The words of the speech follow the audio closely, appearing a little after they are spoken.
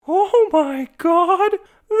my God,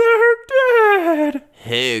 they're dead!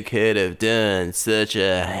 Who could have done such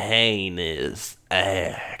a heinous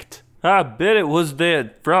act? I bet it was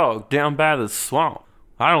that frog down by the swamp.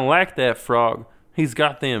 I don't like that frog. He's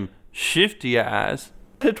got them shifty eyes.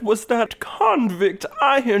 It was that convict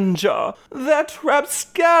Ironjaw, that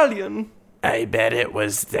rapscallion. I bet it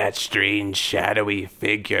was that strange shadowy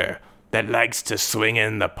figure that likes to swing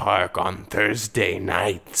in the park on Thursday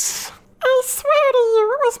nights. I swear to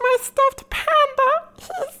you, it was my stuffed panda.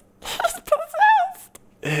 He's possessed.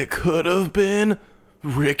 It could have been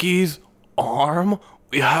Ricky's arm.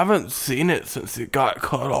 We haven't seen it since it got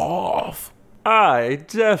cut off. I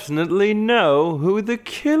definitely know who the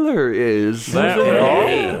killer is.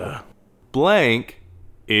 Blank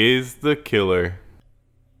is the killer.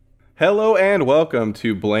 Hello and welcome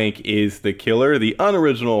to Blank is the Killer, the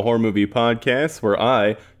unoriginal horror movie podcast where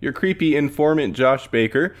I, your creepy informant Josh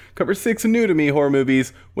Baker, cover 6 new-to-me horror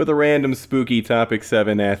movies with a random spooky topic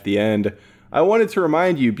 7 at the end. I wanted to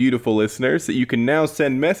remind you, beautiful listeners, that you can now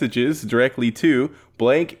send messages directly to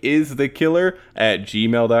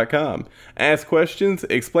blankisthekiller@gmail.com. Ask questions,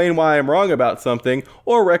 explain why I'm wrong about something,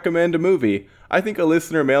 or recommend a movie. I think a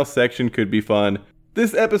listener mail section could be fun.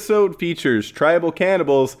 This episode features tribal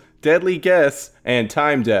cannibals, deadly guests, and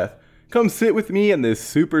time death. Come sit with me in this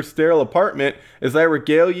super sterile apartment as I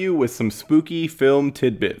regale you with some spooky film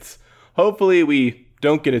tidbits. Hopefully we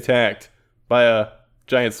don't get attacked by a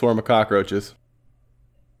giant swarm of cockroaches.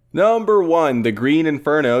 Number 1, The Green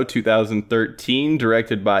Inferno, 2013,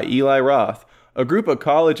 directed by Eli Roth. A group of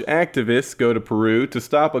college activists go to Peru to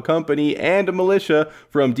stop a company and a militia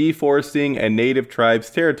from deforesting a native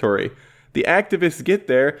tribe's territory. The activists get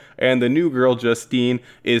there, and the new girl, Justine,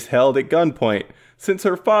 is held at gunpoint. Since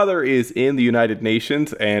her father is in the United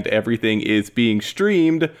Nations and everything is being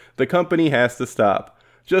streamed, the company has to stop.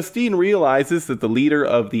 Justine realizes that the leader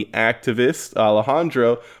of the activists,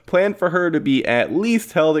 Alejandro, planned for her to be at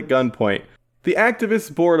least held at gunpoint. The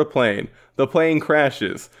activists board a plane. The plane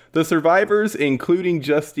crashes. The survivors, including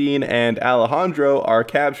Justine and Alejandro, are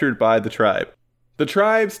captured by the tribe. The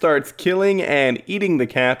tribe starts killing and eating the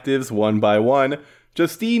captives one by one.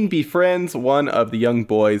 Justine befriends one of the young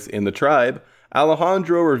boys in the tribe.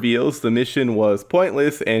 Alejandro reveals the mission was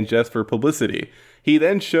pointless and just for publicity. He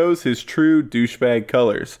then shows his true douchebag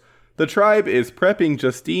colors. The tribe is prepping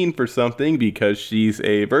Justine for something because she's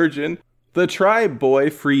a virgin. The tribe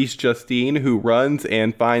boy frees Justine, who runs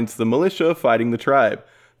and finds the militia fighting the tribe.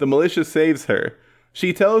 The militia saves her.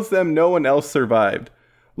 She tells them no one else survived.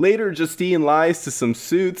 Later, Justine lies to some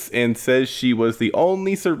suits and says she was the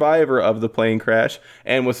only survivor of the plane crash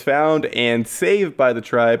and was found and saved by the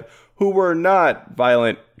tribe, who were not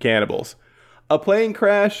violent cannibals. A plane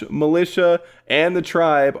crash, militia, and the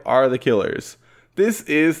tribe are the killers. This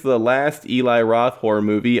is the last Eli Roth horror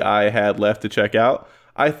movie I had left to check out.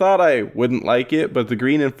 I thought I wouldn't like it, but The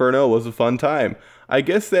Green Inferno was a fun time. I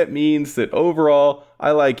guess that means that overall,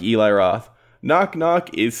 I like Eli Roth. Knock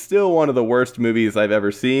Knock is still one of the worst movies I've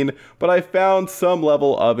ever seen, but I found some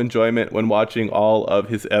level of enjoyment when watching all of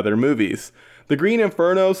his other movies. The Green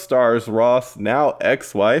Inferno stars Roth's now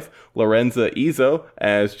ex-wife, Lorenza Izzo,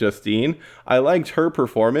 as Justine. I liked her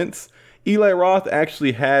performance. Eli Roth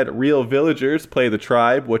actually had real villagers play the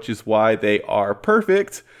tribe, which is why they are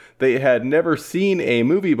perfect. They had never seen a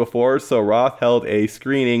movie before, so Roth held a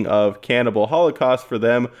screening of Cannibal Holocaust for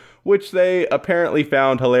them, which they apparently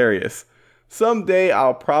found hilarious. Someday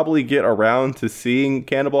I'll probably get around to seeing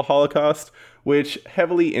Cannibal Holocaust, which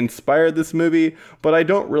heavily inspired this movie, but I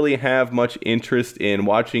don't really have much interest in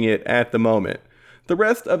watching it at the moment. The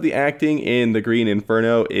rest of the acting in The Green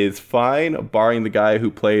Inferno is fine, barring the guy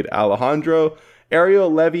who played Alejandro.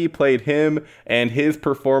 Ariel Levy played him, and his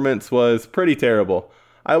performance was pretty terrible.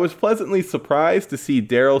 I was pleasantly surprised to see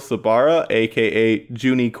Daryl Sabara, aka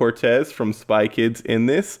Junie Cortez from Spy Kids, in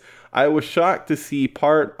this. I was shocked to see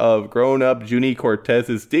part of grown-up Junie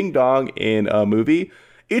Cortez's Ding Dong in a movie.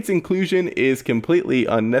 Its inclusion is completely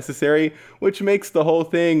unnecessary, which makes the whole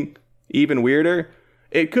thing even weirder.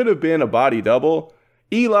 It could have been a body double.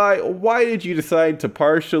 Eli, why did you decide to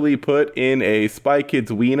partially put in a Spy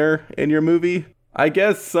Kids wiener in your movie? I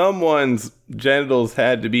guess someone's genitals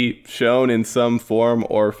had to be shown in some form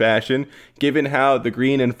or fashion, given how The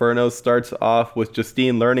Green Inferno starts off with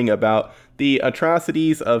Justine learning about the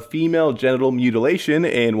atrocities of female genital mutilation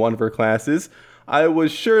in one of her classes. I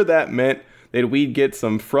was sure that meant that we'd get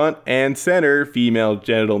some front and center female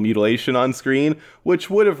genital mutilation on screen, which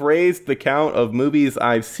would have raised the count of movies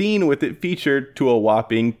I've seen with it featured to a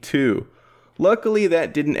whopping 2. Luckily,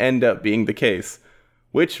 that didn't end up being the case.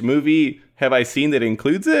 Which movie have I seen that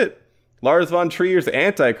includes it? Lars von Trier's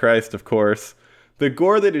Antichrist, of course. The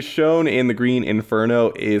gore that is shown in The Green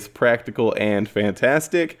Inferno is practical and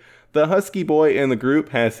fantastic. The husky boy in the group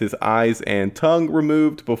has his eyes and tongue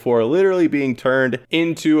removed before literally being turned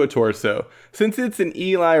into a torso. Since it's an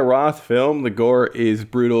Eli Roth film, the gore is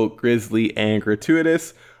brutal, grisly, and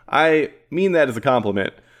gratuitous. I mean that as a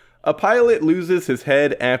compliment. A pilot loses his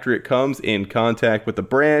head after it comes in contact with a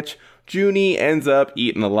branch. Junie ends up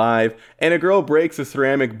eaten alive, and a girl breaks a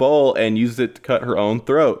ceramic bowl and uses it to cut her own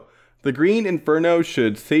throat. The Green Inferno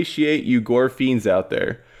should satiate you gore fiends out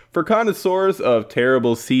there. For connoisseurs of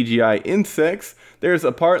terrible CGI insects, there's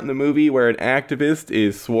a part in the movie where an activist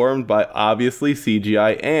is swarmed by obviously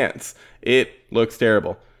CGI ants. It looks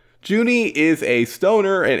terrible. Junie is a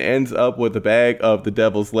stoner and ends up with a bag of the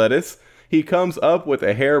devil's lettuce. He comes up with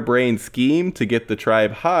a harebrained scheme to get the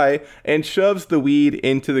tribe high and shoves the weed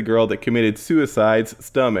into the girl that committed suicide's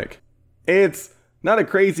stomach. It's not a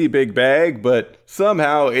crazy big bag, but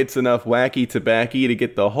somehow it's enough wacky tobacco to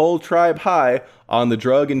get the whole tribe high on the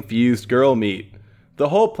drug-infused girl meat. The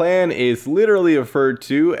whole plan is literally referred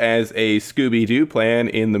to as a Scooby-Doo plan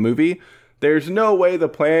in the movie. There's no way the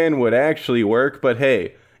plan would actually work, but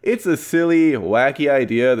hey, it's a silly, wacky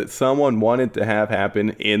idea that someone wanted to have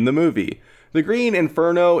happen in the movie. The Green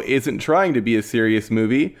Inferno isn't trying to be a serious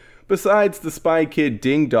movie. Besides the Spy Kid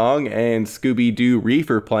Ding Dong and Scooby-Doo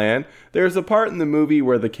Reefer Plan, there's a part in the movie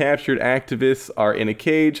where the captured activists are in a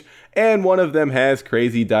cage and one of them has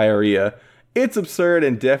crazy diarrhea. It's absurd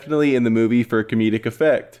and definitely in the movie for comedic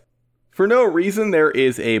effect. For no reason, there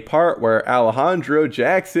is a part where Alejandro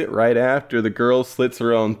jacks it right after the girl slits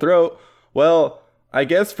her own throat. Well, I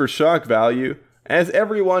guess for shock value. As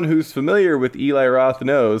everyone who's familiar with Eli Roth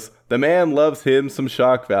knows, the man loves him some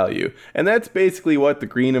shock value. And that's basically what The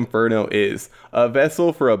Green Inferno is. A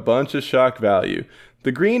vessel for a bunch of shock value.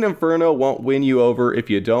 The Green Inferno won't win you over if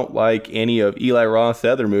you don't like any of Eli Roth's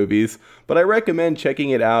other movies, but I recommend checking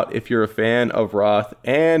it out if you're a fan of Roth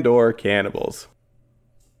and or cannibals.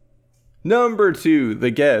 Number 2,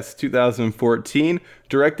 The Guest, 2014,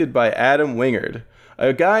 directed by Adam Wingard.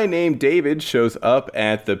 A guy named David shows up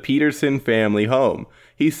at the Peterson family home.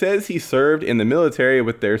 He says he served in the military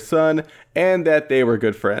with their son and that they were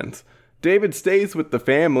good friends. David stays with the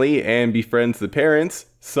family and befriends the parents,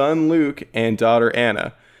 son Luke, and daughter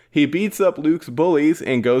Anna. He beats up Luke's bullies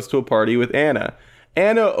and goes to a party with Anna.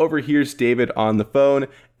 Anna overhears David on the phone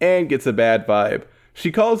and gets a bad vibe.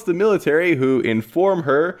 She calls the military, who inform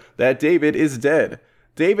her that David is dead.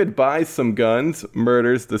 David buys some guns,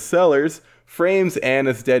 murders the sellers, frames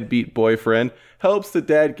Anna's deadbeat boyfriend, helps the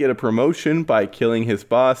dad get a promotion by killing his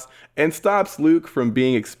boss, and stops Luke from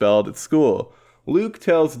being expelled at school. Luke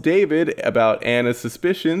tells David about Anna's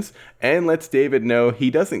suspicions and lets David know he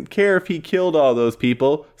doesn't care if he killed all those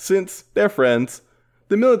people since they're friends.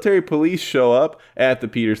 The military police show up at the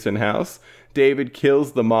Peterson house. David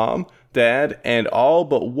kills the mom, dad, and all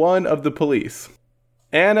but one of the police.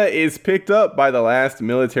 Anna is picked up by the last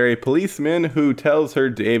military policeman who tells her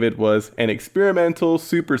David was an experimental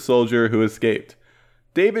super soldier who escaped.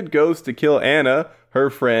 David goes to kill Anna, her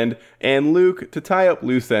friend, and Luke to tie up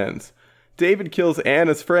loose ends. David kills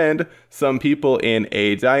Anna's friend, some people in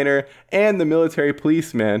a diner, and the military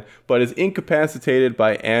policeman, but is incapacitated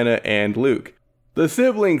by Anna and Luke. The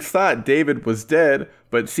siblings thought David was dead,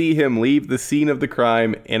 but see him leave the scene of the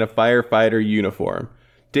crime in a firefighter uniform.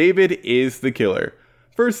 David is the killer.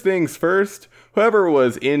 First things first, whoever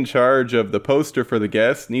was in charge of the poster for The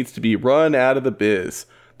Guest needs to be run out of the biz.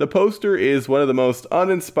 The poster is one of the most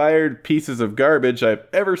uninspired pieces of garbage I've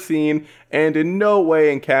ever seen and in no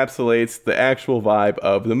way encapsulates the actual vibe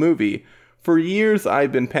of the movie. For years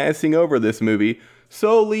I've been passing over this movie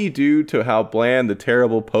solely due to how bland the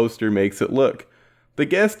terrible poster makes it look. The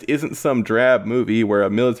Guest isn't some drab movie where a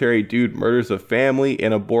military dude murders a family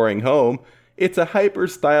in a boring home. It's a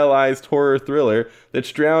hyper-stylized horror thriller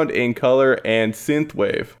that's drowned in color and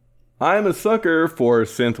synthwave. I'm a sucker for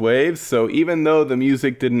synthwaves, so even though the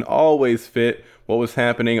music didn't always fit what was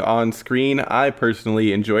happening on screen, I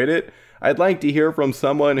personally enjoyed it. I'd like to hear from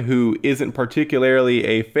someone who isn't particularly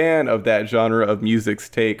a fan of that genre of music's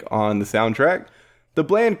take on the soundtrack. The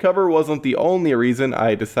bland cover wasn't the only reason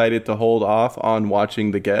I decided to hold off on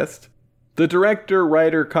watching The Guest. The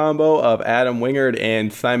director-writer combo of Adam Wingard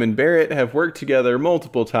and Simon Barrett have worked together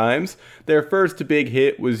multiple times. Their first big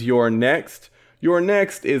hit was You're Next. You're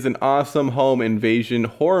Next is an awesome home invasion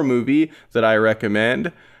horror movie that I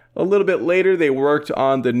recommend. A little bit later, they worked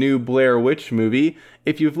on the new Blair Witch movie.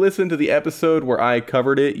 If you've listened to the episode where I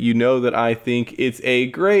covered it, you know that I think it's a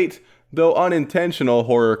great, though unintentional,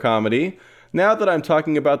 horror comedy. Now that I'm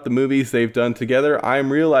talking about the movies they've done together,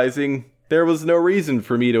 I'm realizing there was no reason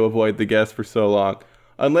for me to avoid The Guest for so long.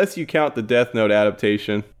 unless you count the Death Note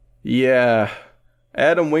adaptation. Yeah,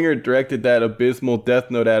 Adam Wingard directed that abysmal Death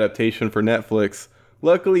Note adaptation for Netflix.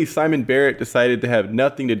 Luckily, Simon Barrett decided to have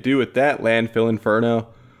nothing to do with that landfill inferno.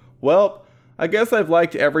 Well, I guess I've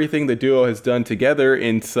liked everything the duo has done together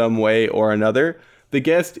in some way or another. The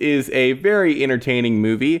Guest is a very entertaining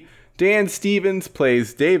movie. Dan Stevens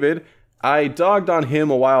plays David. I dogged on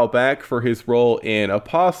him a while back for his role in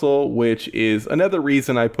Apostle, which is another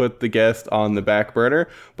reason I put The Guest on the back burner,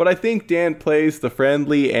 but I think Dan plays the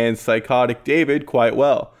friendly and psychotic David quite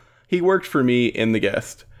well. He worked for me in The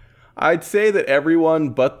Guest. I'd say that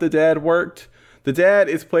everyone but the dad worked. The dad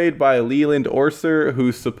is played by Leland Orser,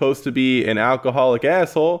 who's supposed to be an alcoholic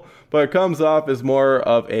asshole, but comes off as more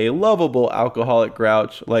of a lovable alcoholic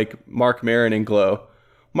grouch like Marc Maron in Glow.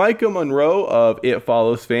 Micah Monroe of It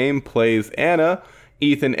Follows fame plays Anna,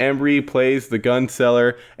 Ethan Embry plays the gun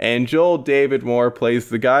seller, and Joel David Moore plays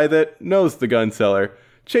the guy that knows the gun seller.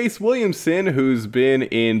 Chase Williamson, who's been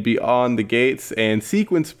in Beyond the Gates and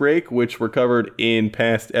Sequence Break, which were covered in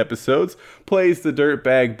past episodes, plays the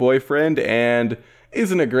dirtbag boyfriend and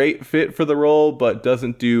isn't a great fit for the role, but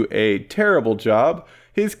doesn't do a terrible job.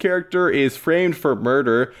 His character is framed for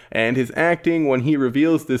murder, and his acting when he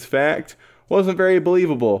reveals this fact wasn't very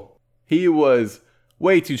believable. He was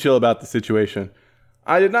way too chill about the situation.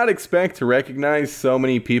 I did not expect to recognize so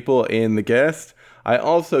many people in The Guest. I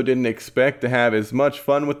also didn't expect to have as much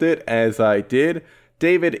fun with it as I did.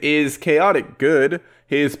 David is chaotic good.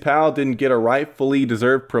 His pal didn't get a rightfully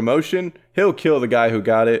deserved promotion. He'll kill the guy who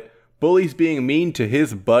got it. Bullies being mean to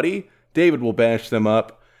his buddy. David will bash them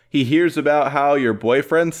up. He hears about how your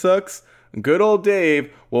boyfriend sucks. Good old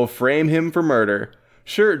Dave will frame him for murder.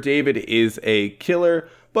 Sure, David is a killer,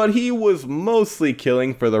 but he was mostly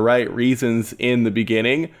killing for the right reasons in the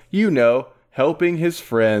beginning. You know, helping his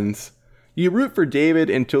friends. You root for David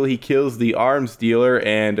until he kills the arms dealer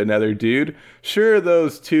and another dude. Sure,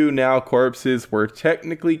 those two now corpses were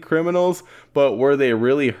technically criminals, but were they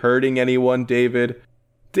really hurting anyone, David?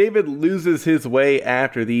 David loses his way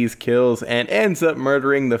after these kills and ends up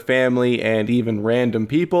murdering the family and even random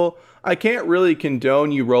people. I can't really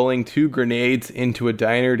condone you rolling 2 grenades into a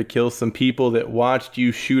diner to kill some people that watched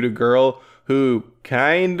you shoot a girl who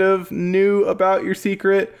kind of knew about your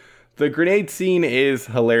secret. The grenade scene is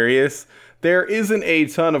hilarious. There isn't a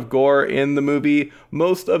ton of gore in the movie.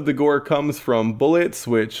 Most of the gore comes from bullets,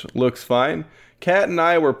 which looks fine. Kat and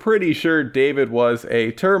I were pretty sure David was a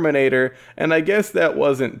Terminator, and I guess that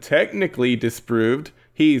wasn't technically disproved.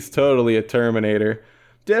 He's totally a Terminator.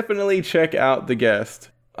 Definitely check out The Guest.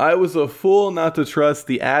 I was a fool not to trust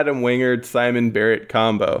the Adam Wingard Simon Barrett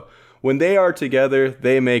combo. When they are together,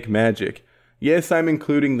 they make magic. Yes, I'm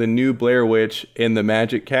including the new Blair Witch in the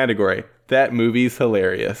magic category. That movie's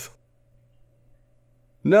hilarious.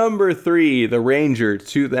 Number 3, The Ranger,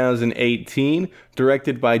 2018,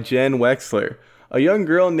 directed by Jen Wexler. A young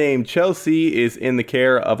girl named Chelsea is in the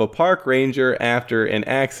care of a park ranger after an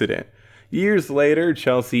accident. Years later,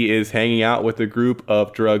 Chelsea is hanging out with a group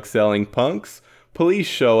of drug-selling punks. Police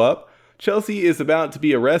show up. Chelsea is about to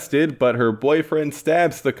be arrested, but her boyfriend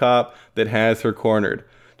stabs the cop that has her cornered.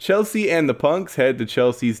 Chelsea and the punks head to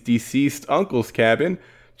Chelsea's deceased uncle's cabin.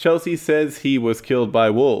 Chelsea says he was killed by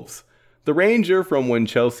wolves. The ranger from when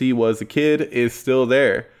Chelsea was a kid is still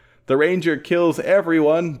there. The ranger kills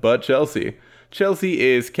everyone but Chelsea. Chelsea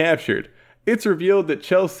is captured. It's revealed that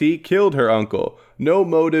Chelsea killed her uncle. No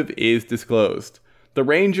motive is disclosed. The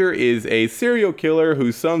ranger is a serial killer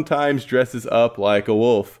who sometimes dresses up like a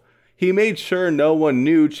wolf. He made sure no one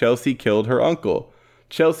knew Chelsea killed her uncle.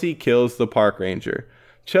 Chelsea kills the park ranger.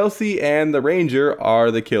 Chelsea and the ranger are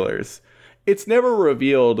the killers. It's never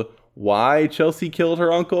revealed why Chelsea killed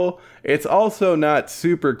her uncle. It's also not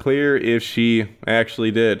super clear if she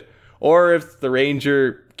actually did, or if the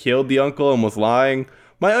ranger killed the uncle and was lying.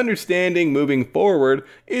 My understanding moving forward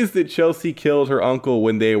is that Chelsea killed her uncle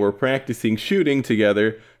when they were practicing shooting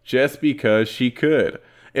together just because she could.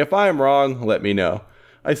 If I'm wrong, let me know.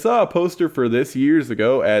 I saw a poster for this years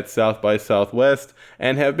ago at South by Southwest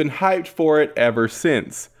and have been hyped for it ever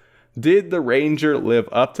since. Did the ranger live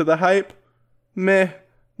up to the hype? Meh.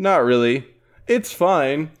 Not really. It's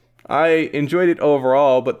fine. I enjoyed it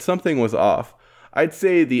overall, but something was off. I'd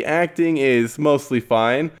say the acting is mostly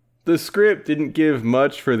fine. The script didn't give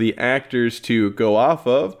much for the actors to go off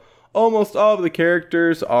of. Almost all of the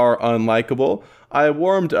characters are unlikable. I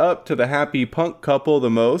warmed up to the happy punk couple the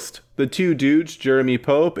most. The 2 dudes, Jeremy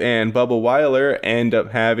Pope and Bubba Wyler, end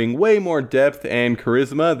up having way more depth and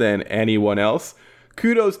charisma than anyone else.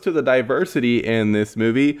 Kudos to the diversity in this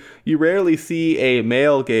movie. You rarely see a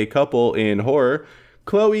male gay couple in horror.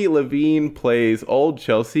 Chloe Levine plays old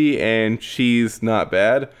Chelsea, and she's not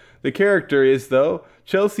bad. The character is, though.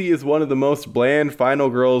 Chelsea is one of the most bland final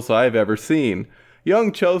girls I've ever seen.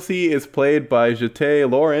 Young Chelsea is played by Jete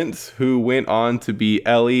Lawrence, who went on to be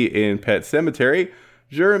Ellie in Pet Sematary.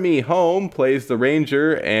 Jeremy Holm plays the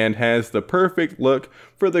Ranger and has the perfect look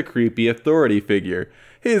for the creepy authority figure.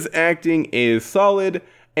 His acting is solid,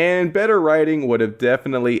 and better writing would have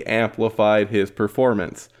definitely amplified his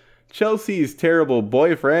performance. Chelsea's terrible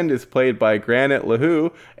boyfriend is played by Granite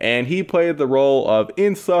LaHoo, and he played the role of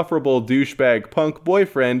insufferable douchebag punk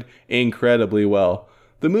boyfriend incredibly well.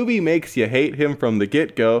 The movie makes you hate him from the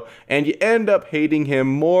get-go, and you end up hating him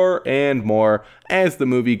more and more as the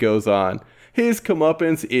movie goes on. His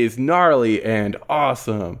comeuppance is gnarly and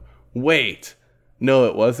awesome. Wait. No,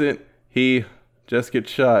 it wasn't. He just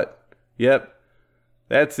gets shot. Yep.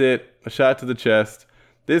 That's it. A shot to the chest.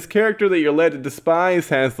 This character that you're led to despise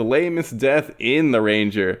has the lamest death in The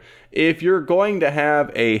Ranger. If you're going to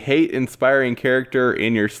have a hate-inspiring character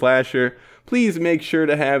in your slasher, please make sure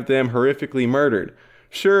to have them horrifically murdered.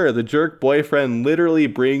 Sure, the jerk boyfriend literally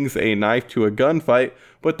brings a knife to a gunfight,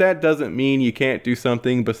 but that doesn't mean you can't do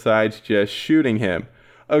something besides just shooting him.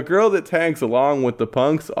 A girl that tags along with the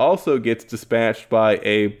punks also gets dispatched by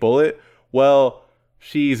a bullet. Well,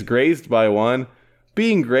 she's grazed by one.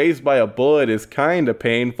 Being grazed by a bullet is kinda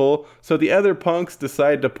painful, so the other punks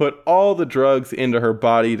decide to put all the drugs into her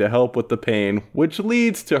body to help with the pain, which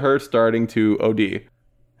leads to her starting to OD.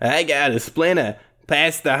 I got a splinter.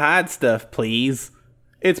 Pass the hot stuff, please.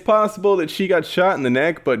 It's possible that she got shot in the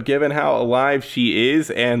neck, but given how alive she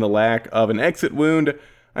is and the lack of an exit wound,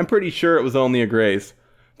 I'm pretty sure it was only a graze.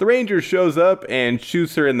 The Ranger shows up and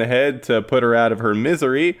shoots her in the head to put her out of her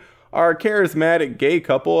misery. Our charismatic gay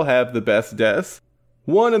couple have the best deaths.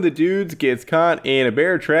 One of the dudes gets caught in a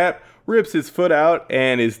bear trap, rips his foot out,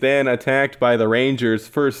 and is then attacked by the Ranger's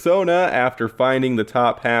fursona after finding the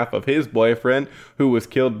top half of his boyfriend, who was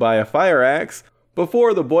killed by a fire axe.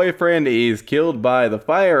 Before the boyfriend is killed by the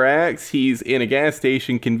fire axe, he's in a gas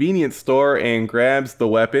station convenience store and grabs the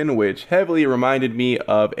weapon, which heavily reminded me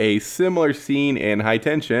of a similar scene in High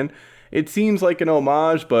Tension. It seems like an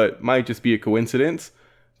homage, but might just be a coincidence.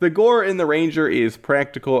 The gore in The Ranger is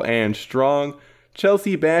practical and strong.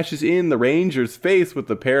 Chelsea bashes in the Ranger's face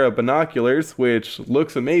with a pair of binoculars, which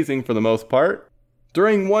looks amazing for the most part.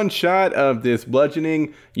 During one shot of this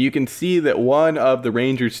bludgeoning, you can see that one of the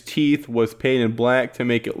Ranger's teeth was painted black to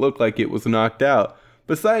make it look like it was knocked out.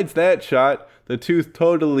 Besides that shot, the tooth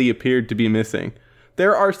totally appeared to be missing.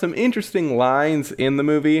 There are some interesting lines in the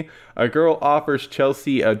movie. A girl offers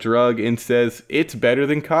Chelsea a drug and says, "It's better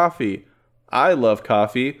than coffee." I love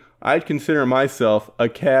coffee. I'd consider myself a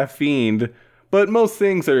caffeined, but most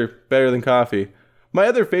things are better than coffee. My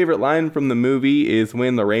other favorite line from the movie is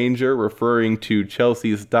when the Ranger, referring to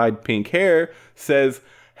Chelsea's dyed pink hair, says,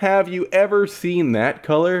 "Have you ever seen that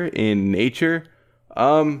color in nature?"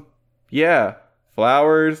 Yeah.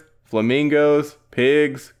 Flowers, flamingos,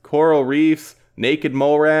 pigs, coral reefs, naked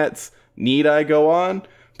mole rats. Need I go on?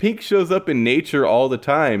 Pink shows up in nature all the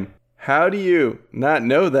time. How do you not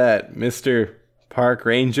know that, Mr. Park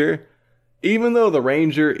Ranger? Even though the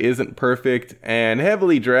Ranger isn't perfect and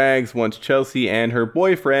heavily drags once Chelsea and her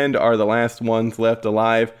boyfriend are the last ones left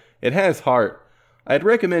alive, it has heart. I'd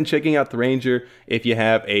recommend checking out the Ranger if you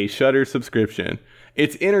have a Shudder subscription.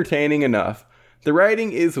 It's entertaining enough. The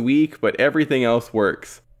writing is weak, but everything else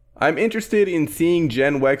works. I'm interested in seeing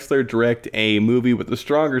Jen Wexler direct a movie with a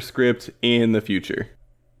stronger script in the future.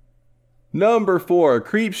 Number 4,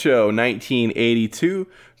 Creepshow, 1982,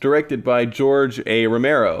 directed by George A.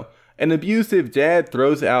 Romero. An abusive dad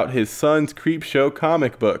throws out his son's Creepshow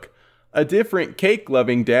comic book. A different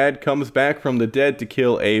cake-loving dad comes back from the dead to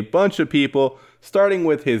kill a bunch of people, starting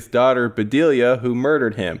with his daughter Bedelia, who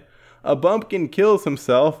murdered him. A bumpkin kills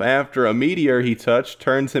himself after a meteor he touched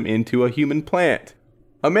turns him into a human plant.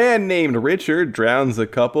 A man named Richard drowns a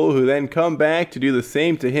couple who then come back to do the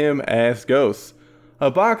same to him as ghosts. A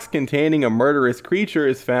box containing a murderous creature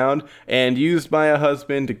is found and used by a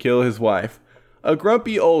husband to kill his wife. A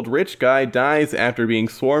grumpy old rich guy dies after being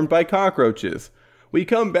swarmed by cockroaches. We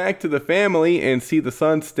come back to the family and see the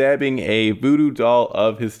son stabbing a voodoo doll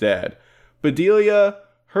of his dad. Bedelia,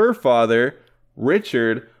 her father,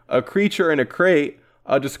 Richard, a creature in a crate,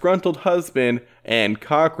 a disgruntled husband, and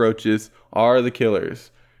cockroaches are the killers.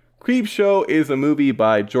 Creepshow is a movie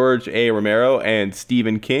by George A. Romero and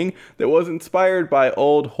Stephen King that was inspired by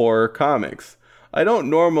old horror comics. I don't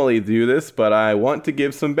normally do this, but I want to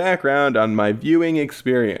give some background on my viewing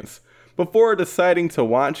experience. Before deciding to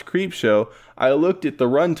watch Creepshow, I looked at the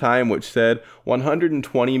runtime, which said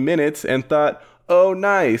 120 minutes, and thought, oh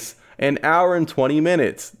nice, An hour and 20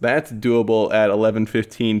 minutes. That's doable at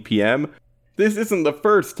 11:15 p.m. This isn't the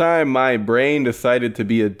first time my brain decided to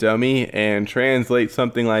be a dummy and translate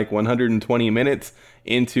something like 120 minutes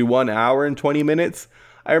into 1 hour and 20 minutes.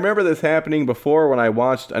 I remember this happening before when I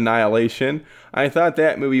watched Annihilation. I thought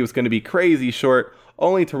that movie was going to be crazy short,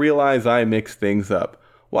 only to realize I mixed things up.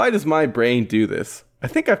 Why does my brain do this? I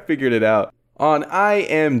think I figured it out. On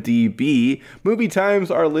IMDb, movie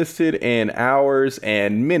times are listed in hours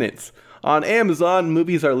and minutes. On Amazon,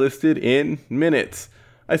 movies are listed in minutes.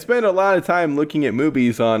 I spend a lot of time looking at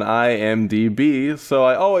movies on IMDb, so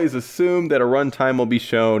I always assume that a runtime will be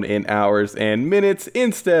shown in hours and minutes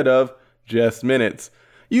instead of just minutes.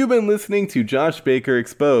 You've been listening to Josh Baker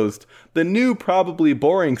Exposed. The new Probably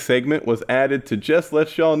Boring segment was added to just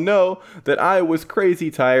let y'all know that I was crazy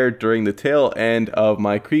tired during the tail end of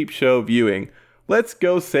my Creepshow viewing. Let's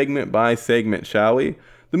go segment by segment, shall we?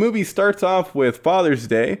 The movie starts off with Father's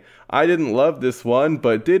Day. I didn't love this one,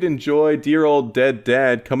 but did enjoy dear old dead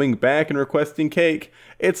dad coming back and requesting cake.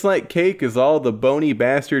 It's like cake is all the bony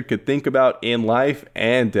bastard could think about in life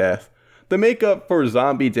and death. The makeup for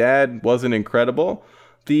zombie dad wasn't incredible.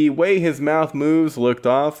 The way his mouth moves looked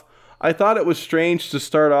off. I thought it was strange to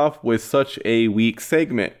start off with such a weak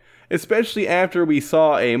segment, especially after we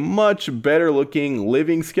saw a much better looking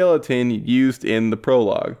living skeleton used in the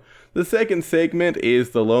prologue. The second segment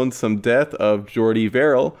is the lonesome death of Jordy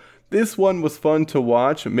Verrill. This one was fun to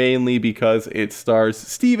watch, mainly because it stars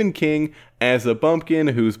Stephen King as a bumpkin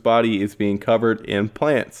whose body is being covered in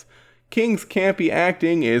plants. King's campy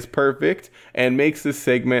acting is perfect and makes this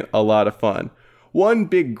segment a lot of fun. One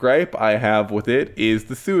big gripe I have with it is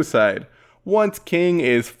the suicide. Once King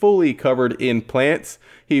is fully covered in plants,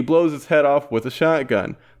 he blows his head off with a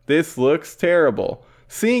shotgun. This looks terrible.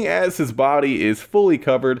 Seeing as his body is fully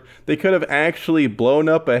covered, they could have actually blown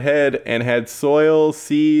up a head and had soil,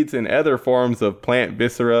 seeds, and other forms of plant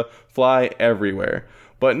viscera fly everywhere.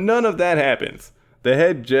 But none of that happens. The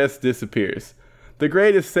head just disappears. The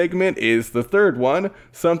greatest segment is the third one,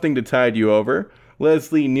 Something to Tide You Over.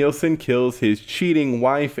 Leslie Nielsen kills his cheating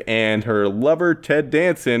wife and her lover Ted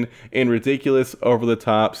Danson in ridiculous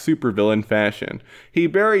over-the-top supervillain fashion. He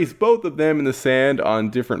buries both of them in the sand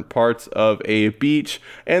on different parts of a beach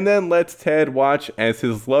and then lets Ted watch as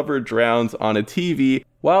his lover drowns on a TV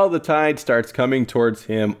while the tide starts coming towards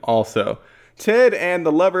him also. Ted and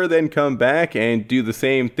the lover then come back and do the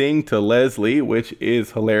same thing to Leslie, which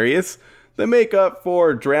is hilarious. The makeup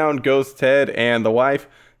for drowned ghost Ted and the wife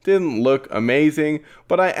didn't look amazing,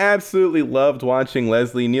 but I absolutely loved watching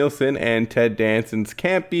Leslie Nielsen and Ted Danson's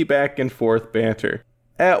campy back and forth banter.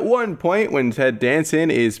 At one point, when Ted Danson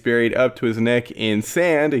is buried up to his neck in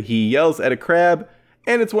sand, he yells at a crab,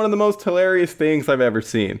 and it's one of the most hilarious things I've ever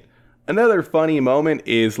seen. Another funny moment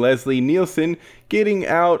is Leslie Nielsen getting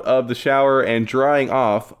out of the shower and drying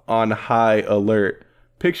off on high alert.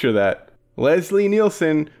 Picture that. Leslie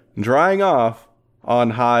Nielsen drying off on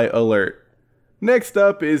high alert. Next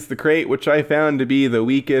up is The Crate, which I found to be the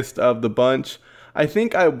weakest of the bunch. I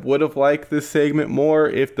think I would have liked this segment more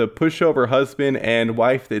if the pushover husband and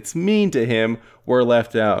wife that's mean to him were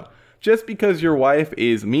left out. Just because your wife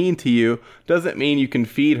is mean to you doesn't mean you can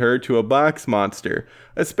feed her to a box monster,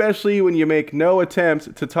 especially when you make no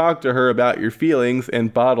attempt to talk to her about your feelings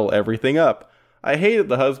and bottle everything up. I hated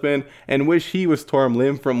the husband and wish he was torn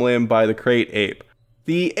limb from limb by the crate ape.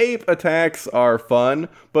 The ape attacks are fun,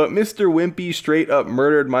 but Mr. Wimpy straight up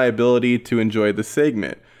murdered my ability to enjoy the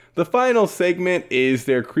segment. The final segment is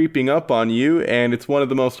they're creeping up on you, and it's one of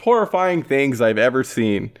the most horrifying things I've ever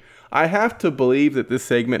seen. I have to believe that this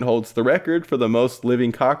segment holds the record for the most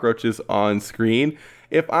living cockroaches on screen.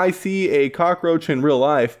 If I see a cockroach in real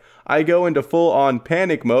life, I go into full-on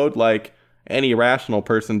panic mode like any rational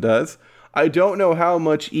person does. I don't know how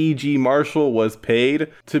much E.G. Marshall was paid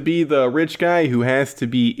to be the rich guy who has to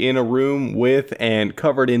be in a room with and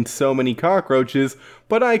covered in so many cockroaches,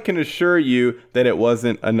 but I can assure you that it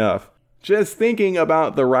wasn't enough. Just thinking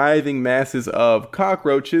about the writhing masses of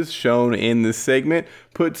cockroaches shown in this segment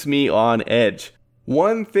puts me on edge.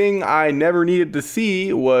 One thing I never needed to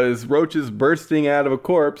see was roaches bursting out of a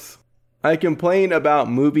corpse. I complain about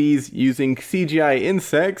movies using CGI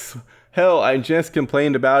insects. Hell, I just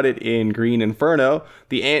complained about it in Green Inferno.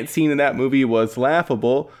 The ant scene in that movie was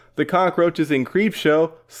laughable. The cockroaches in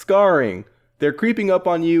Creepshow, scarring. Their creeping up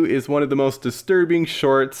on you is one of the most disturbing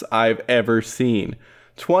shorts I've ever seen.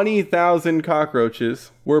 20,000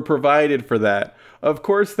 cockroaches were provided for that. Of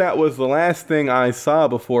course, that was the last thing I saw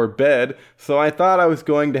before bed, so I thought I was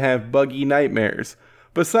going to have buggy nightmares.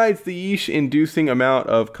 Besides the yeesh-inducing amount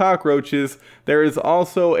of cockroaches, there is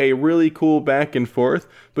also a really cool back and forth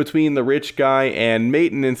between the rich guy and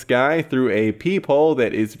maintenance guy through a peephole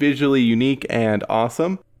that is visually unique and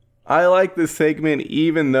awesome. I like this segment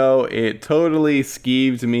even though it totally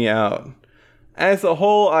skeeved me out. As a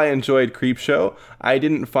whole, I enjoyed Creepshow. I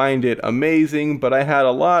didn't find it amazing, but I had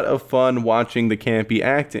a lot of fun watching the campy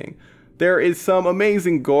acting. There is some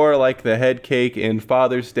amazing gore like the head cake in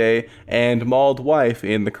Father's Day and mauled wife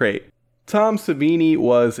in The Crate. Tom Savini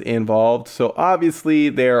was involved, so obviously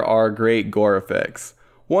there are great gore effects.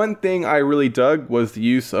 One thing I really dug was the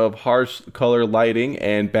use of harsh color lighting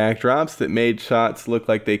and backdrops that made shots look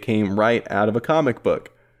like they came right out of a comic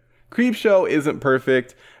book. Creepshow isn't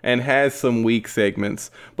perfect and has some weak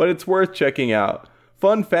segments, but it's worth checking out.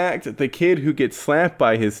 Fun fact, the kid who gets slapped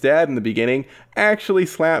by his dad in the beginning actually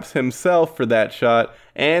slaps himself for that shot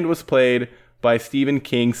and was played by Stephen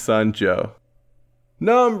King's son Joe.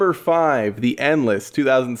 Number 5, The Endless,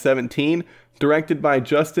 2017, directed by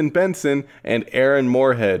Justin Benson and Aaron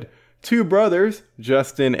Moorhead. Two brothers,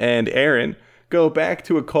 Justin and Aaron, go back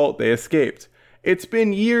to a cult they escaped. It's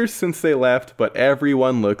been years since they left, but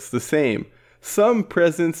everyone looks the same. Some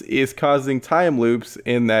presence is causing time loops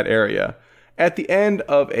in that area. At the end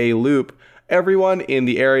of a loop, everyone in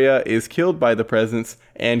the area is killed by the presence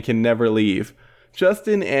and can never leave.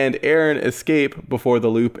 Justin and Aaron escape before the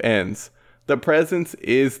loop ends. The presence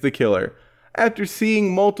is the killer. After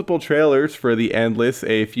seeing multiple trailers for The Endless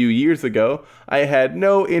a few years ago, I had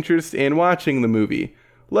no interest in watching the movie.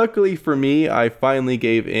 Luckily for me, I finally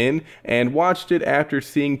gave in and watched it after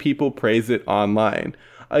seeing people praise it online.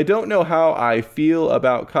 I don't know how I feel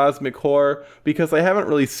about cosmic horror because I haven't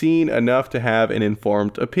really seen enough to have an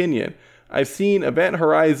informed opinion. I've seen Event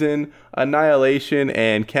Horizon, Annihilation,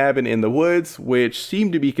 and Cabin in the Woods, which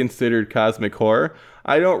seem to be considered cosmic horror.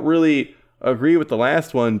 I don't really agree with the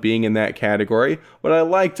last one being in that category, but I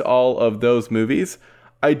liked all of those movies.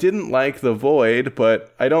 I didn't like The Void,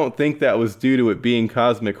 but I don't think that was due to it being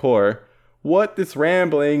cosmic horror. What this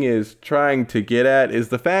rambling is trying to get at is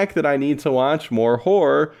the fact that I need to watch more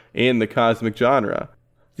horror in the cosmic genre.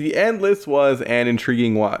 The Endless was an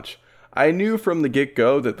intriguing watch. I knew from the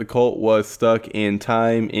get-go that the cult was stuck in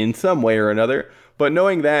time in some way or another, but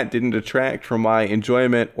knowing that didn't detract from my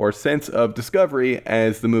enjoyment or sense of discovery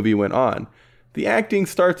as the movie went on. The acting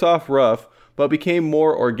starts off rough, but became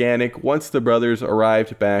more organic once the brothers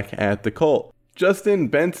arrived back at the cult. Justin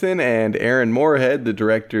Benson and Aaron Moorhead, the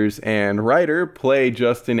directors and writer, play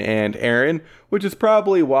Justin and Aaron, which is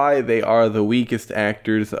probably why they are the weakest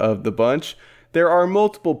actors of the bunch. There are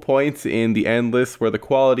multiple points in The Endless where the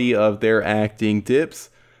quality of their acting dips.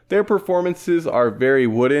 Their performances are very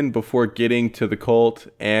wooden before getting to the cult,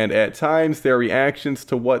 and at times their reactions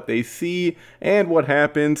to what they see and what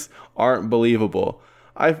happens aren't believable.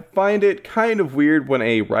 I find it kind of weird when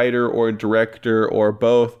a writer or director or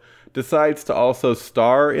both decides to also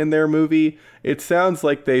star in their movie. It sounds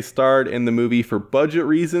like they starred in the movie for budget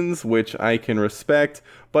reasons, which I can respect,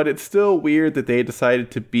 but it's still weird that they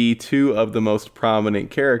decided to be two of the most prominent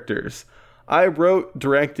characters. I wrote,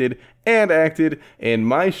 directed, and acted in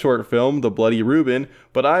my short film, The Bloody Reuben,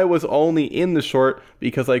 but I was only in the short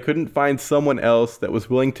because I couldn't find someone else that was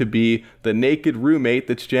willing to be the naked roommate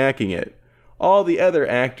that's jacking it. All the other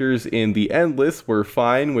actors in The Endless were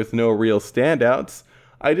fine with no real standouts.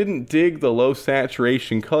 I didn't dig the low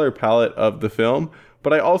saturation color palette of the film,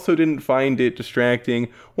 but I also didn't find it distracting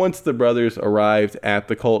once the brothers arrived at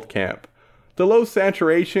the cult camp. The low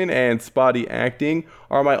saturation and spotty acting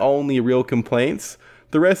are my only real complaints.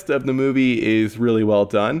 The rest of the movie is really well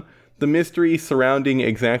done. The mystery surrounding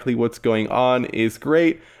exactly what's going on is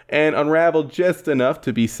great and unraveled just enough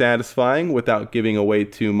to be satisfying without giving away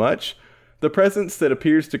too much. The presence that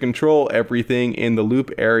appears to control everything in the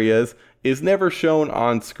loop areas is never shown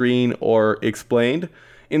on screen or explained.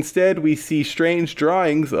 Instead, we see strange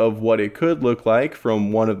drawings of what it could look like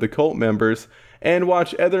from one of the cult members, and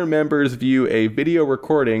watch other members view a video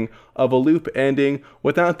recording of a loop ending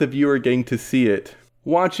without the viewer getting to see it.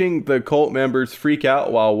 Watching the cult members freak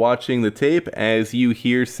out while watching the tape as you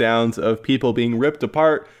hear sounds of people being ripped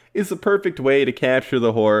apart is the perfect way to capture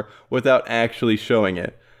the horror without actually showing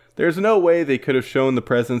it. There's no way they could have shown the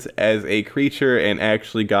presence as a creature and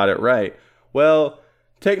actually got it right. Well,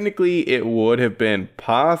 technically it would have been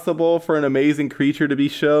possible for an amazing creature to be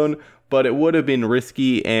shown, but it would have been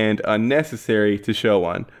risky and unnecessary to show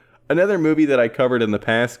one. Another movie that I covered in the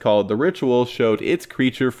past called The Ritual showed its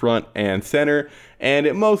creature front and center, and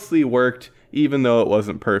it mostly worked even though it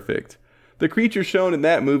wasn't perfect. The creature shown in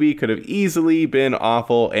that movie could have easily been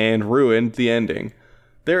awful and ruined the ending.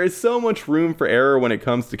 There is so much room for error when it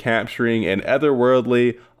comes to capturing an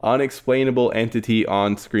otherworldly, unexplainable entity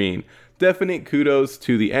on screen. Definite kudos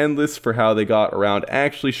to the Endless for how they got around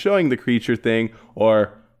actually showing the creature thing,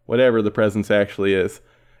 or whatever the presence actually is.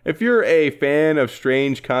 If you're a fan of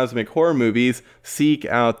strange cosmic horror movies, seek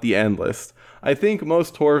out the Endless. I think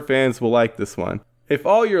most horror fans will like this one. If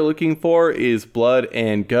all you're looking for is blood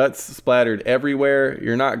and guts splattered everywhere,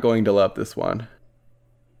 you're not going to love this one.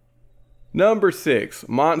 Number 6,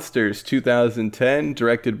 Monsters 2010,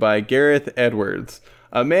 directed by Gareth Edwards.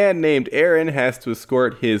 A man named Aaron has to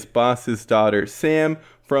escort his boss's daughter, Sam,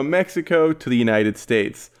 from Mexico to the United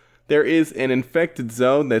States. There is an infected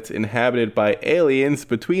zone that's inhabited by aliens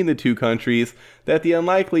between the two countries that the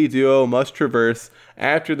unlikely duo must traverse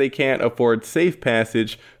after they can't afford safe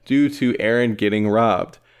passage due to Aaron getting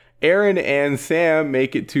robbed. Aaron and Sam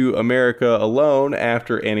make it to America alone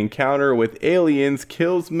after an encounter with aliens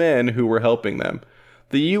kills men who were helping them.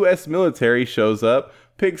 The US military shows up,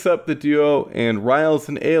 picks up the duo, and riles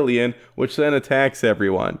an alien, which then attacks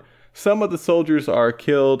everyone. Some of the soldiers are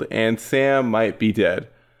killed, and Sam might be dead.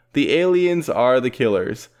 The aliens are the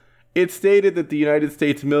killers. It's stated that the United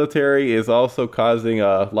States military is also causing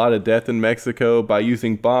a lot of death in Mexico by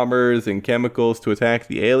using bombers and chemicals to attack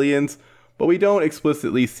the aliens, but we don't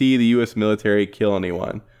explicitly see the US military kill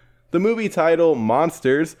anyone. The movie title,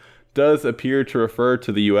 Monsters, does appear to refer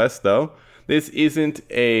to the US though. This isn't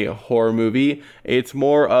a horror movie, it's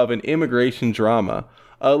more of an immigration drama.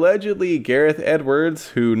 Allegedly, Gareth Edwards,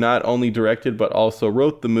 who not only directed but also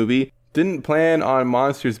wrote the movie, didn't plan on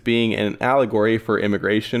Monsters being an allegory for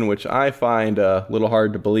immigration, which I find a little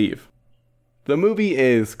hard to believe. The movie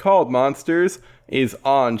is called Monsters, is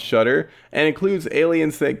on Shudder, and includes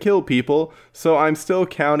aliens that kill people, so I'm still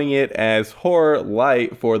counting it as horror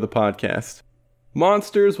light for the podcast.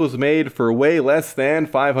 Monsters was made for way less than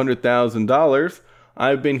 $500,000.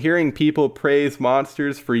 I've been hearing people praise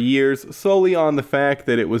Monsters for years solely on the fact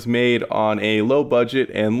that it was made on a low budget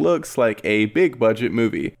and looks like a big budget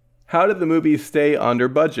movie. How did the movie stay under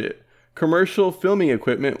budget? Commercial filming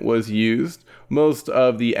equipment was used. Most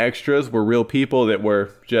of the extras were real people that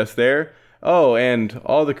were just there. Oh, and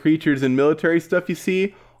all the creatures and military stuff you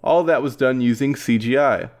see, all that was done using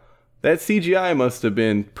CGI. That CGI must have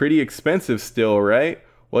been pretty expensive still, right?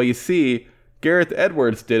 Well, you see, Gareth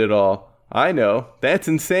Edwards did it all. I know, that's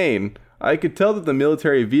insane. I could tell that the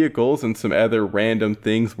military vehicles and some other random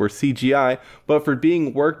things were CGI, but for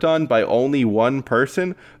being worked on by only one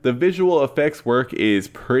person, the visual effects work is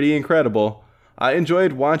pretty incredible. I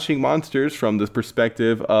enjoyed watching Monsters from the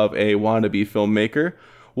perspective of a wannabe filmmaker.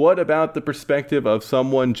 What about the perspective of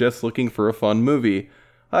someone just looking for a fun movie?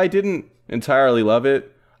 I didn't entirely love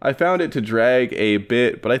it. I found it to drag a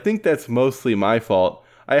bit, but I think that's mostly my fault.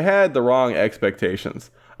 I had the wrong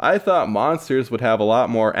expectations. I thought Monsters would have a lot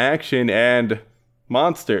more action and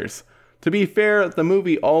monsters. To be fair, the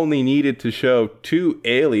movie only needed to show 2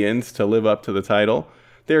 aliens to live up to the title.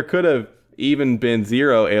 There could have even been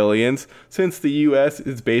 0 aliens, since the US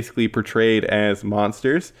is basically portrayed as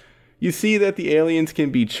monsters. You see that the aliens can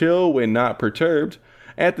be chill when not perturbed.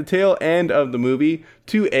 At the tail end of the movie,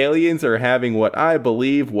 2 aliens are having what I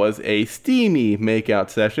believe was a steamy makeout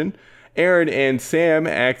session. Aaron and Sam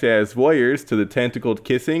act as voyeurs to the tentacled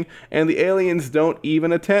kissing, and the aliens don't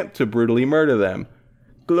even attempt to brutally murder them.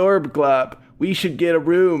 Glorb glop, we should get a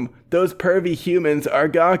room. Those pervy humans are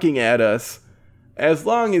gawking at us. As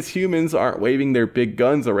long as humans aren't waving their big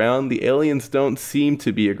guns around, the aliens don't seem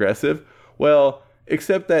to be aggressive. Well,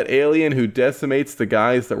 except that alien who decimates the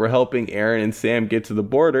guys that were helping Aaron and Sam get to the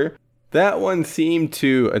border. That one seemed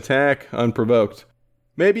to attack unprovoked.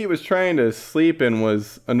 Maybe it was trying to sleep and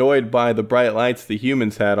was annoyed by the bright lights the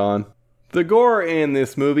humans had on. The gore in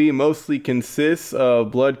this movie mostly consists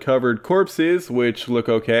of blood-covered corpses, which look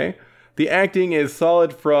okay. The acting is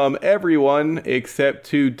solid from everyone except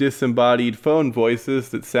 2 disembodied phone voices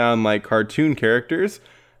that sound like cartoon characters.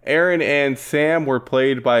 Aaron and Sam were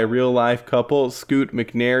played by a real-life couple, Scoot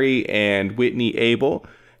McNairy and Whitney Abel.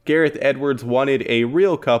 Gareth Edwards wanted a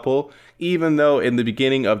real couple, even though in the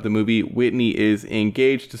beginning of the movie, Whitney is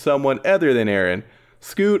engaged to someone other than Aaron.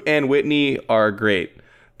 Scoot and Whitney are great.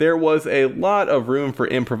 There was a lot of room for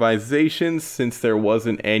improvisations since there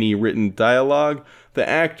wasn't any written dialogue. The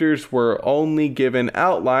actors were only given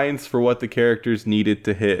outlines for what the characters needed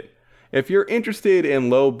to hit. If you're interested in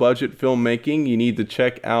low-budget filmmaking, you need to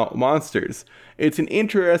check out Monsters. It's an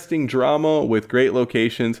interesting drama with great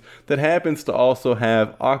locations that happens to also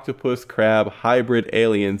have octopus-crab hybrid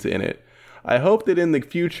aliens in it. I hope that in the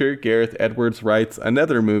future, Gareth Edwards writes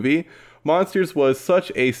another movie. Monsters was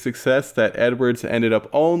such a success that Edwards ended up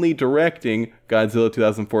only directing Godzilla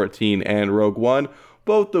 2014 and Rogue One,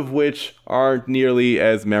 both of which aren't nearly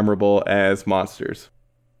as memorable as Monsters.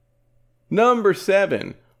 Number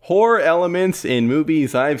 7. Horror elements in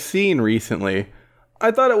movies I've seen recently.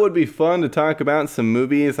 I thought it would be fun to talk about some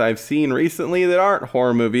movies I've seen recently that aren't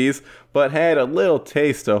horror movies, but had a little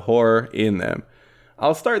taste of horror in them.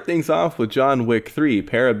 I'll start things off with John Wick 3,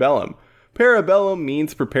 Parabellum. Parabellum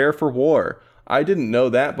means prepare for war. I didn't know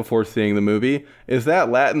that before seeing the movie. Is that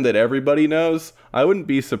Latin that everybody knows? I wouldn't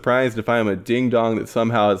be surprised if I'm a ding-dong that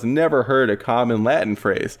somehow has never heard a common Latin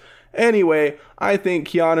phrase. Anyway, I think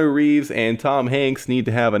Keanu Reeves and Tom Hanks need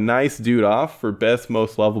to have a nice dude off for best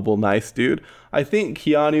most lovable nice dude. I think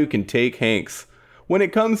Keanu can take Hanks. When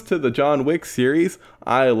it comes to the John Wick series,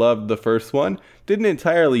 I loved the first one, didn't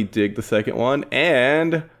entirely dig the second one,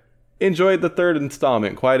 and enjoyed the third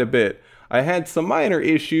installment quite a bit. I had some minor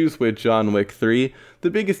issues with John Wick 3. The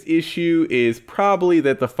biggest issue is probably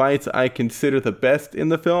that the fights I consider the best in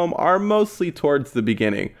the film are mostly towards the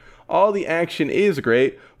beginning. All the action is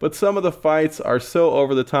great, but some of the fights are so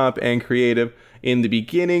over the top and creative in the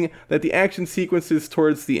beginning that the action sequences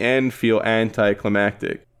towards the end feel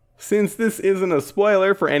anticlimactic. Since this isn't a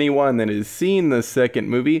spoiler for anyone that has seen the second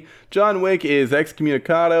movie, John Wick is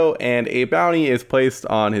excommunicado and a bounty is placed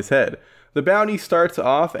on his head. The bounty starts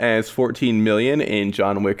off as $14 million in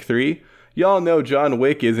John Wick 3. Y'all know John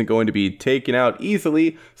Wick isn't going to be taken out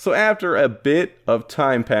easily, so after a bit of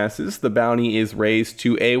time passes, the bounty is raised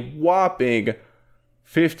to a whopping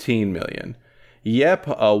 $15 million. Yep,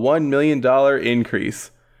 a $1 million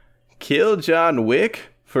increase. Kill John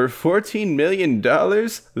Wick for $14 million?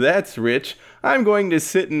 That's rich. I'm going to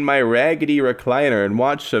sit in my raggedy recliner and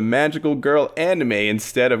watch some magical girl anime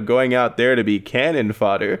instead of going out there to be cannon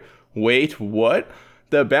fodder. Wait, what?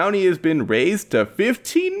 The bounty has been raised to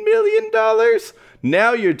 $15 million?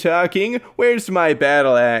 Now you're talking. Where's my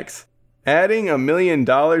battle axe? Adding $1 million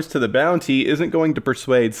to the bounty isn't going to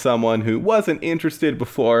persuade someone who wasn't interested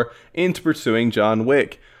before into pursuing John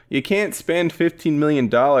Wick. You can't spend $15 million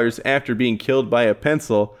after being killed by a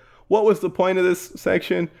pencil. What was the point of this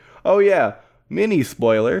section? Oh yeah, mini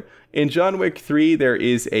spoiler. In John Wick 3, there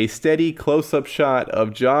is a steady close-up shot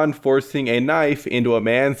of John forcing a knife into a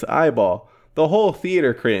man's eyeball. The whole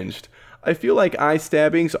theater cringed. I feel like eye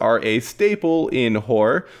stabbings are a staple in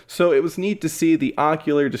horror, so it was neat to see the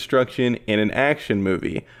ocular destruction in an action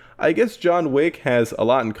movie. I guess John Wick has a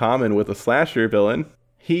lot in common with a slasher villain.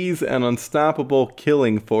 He's an unstoppable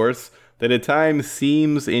killing force that at times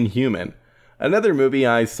seems inhuman. Another movie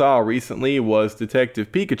I saw recently was Detective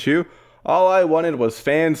Pikachu. All I wanted was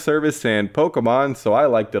fan service and Pokemon, so I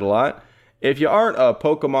liked it a lot. If you aren't a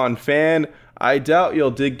Pokemon fan, I doubt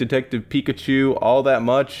you'll dig Detective Pikachu all that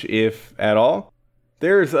much, if at all.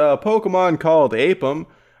 There's a Pokemon called Apom.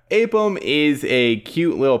 Apom is a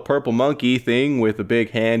cute little purple monkey thing with a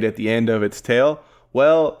big hand at the end of its tail.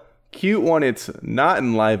 Well, cute when it's not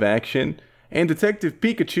in live action. And Detective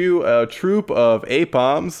Pikachu, a troop of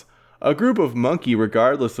Apoms, a group of monkey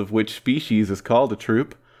regardless of which species is called a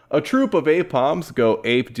troop. A troop of Apoms go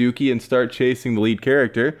ape dookie and start chasing the lead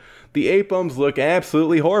character. The Apoms look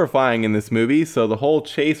absolutely horrifying in this movie, so the whole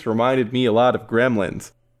chase reminded me a lot of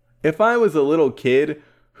Gremlins. If I was a little kid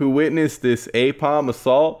who witnessed this Apom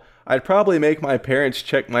assault, I'd probably make my parents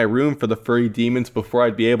check my room for the furry demons before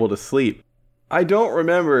I'd be able to sleep. I don't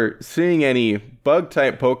remember seeing any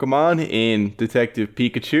bug-type Pokemon in Detective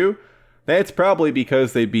Pikachu. That's probably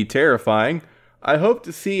because they'd be terrifying. I hope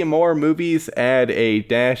to see more movies add a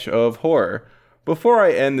dash of horror. Before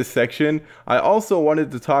I end this section, I also wanted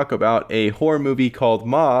to talk about a horror movie called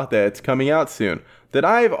Ma that's coming out soon, that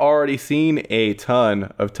I've already seen a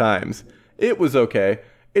ton of times. It was okay.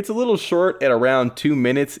 It's a little short at around 2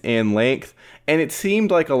 minutes in length, and it seemed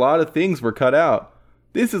like a lot of things were cut out.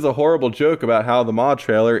 This is a horrible joke about how the Ma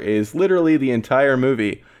trailer is literally the entire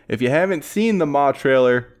movie. If you haven't seen the Ma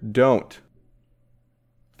trailer, don't.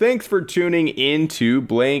 Thanks for tuning in to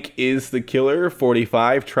Blank is the Killer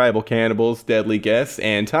 45 Tribal Cannibals, Deadly Guess,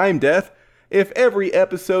 and Time Death. If every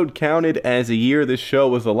episode counted as a year this show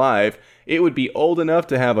was alive, it would be old enough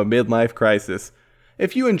to have a midlife crisis.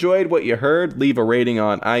 If you enjoyed what you heard, leave a rating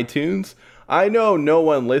on iTunes. I know no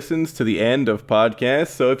one listens to the end of podcasts,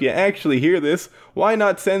 so if you actually hear this, why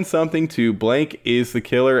not send something to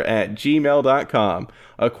blankisthekiller@gmail.com.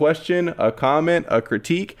 A question, a comment, a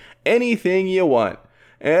critique, anything you want.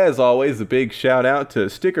 As always, a big shout out to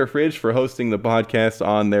Sticker Fridge for hosting the podcast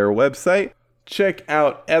on their website. Check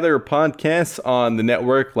out other podcasts on the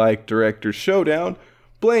network like Director's Showdown.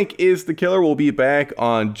 Blank is the Killer will be back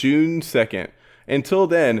on June 2nd. Until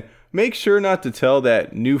then, make sure not to tell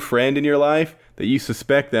that new friend in your life that you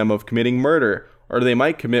suspect them of committing murder, or they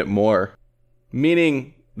might commit more.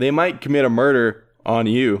 Meaning, they might commit a murder on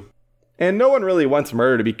you. And no one really wants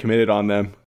murder to be committed on them.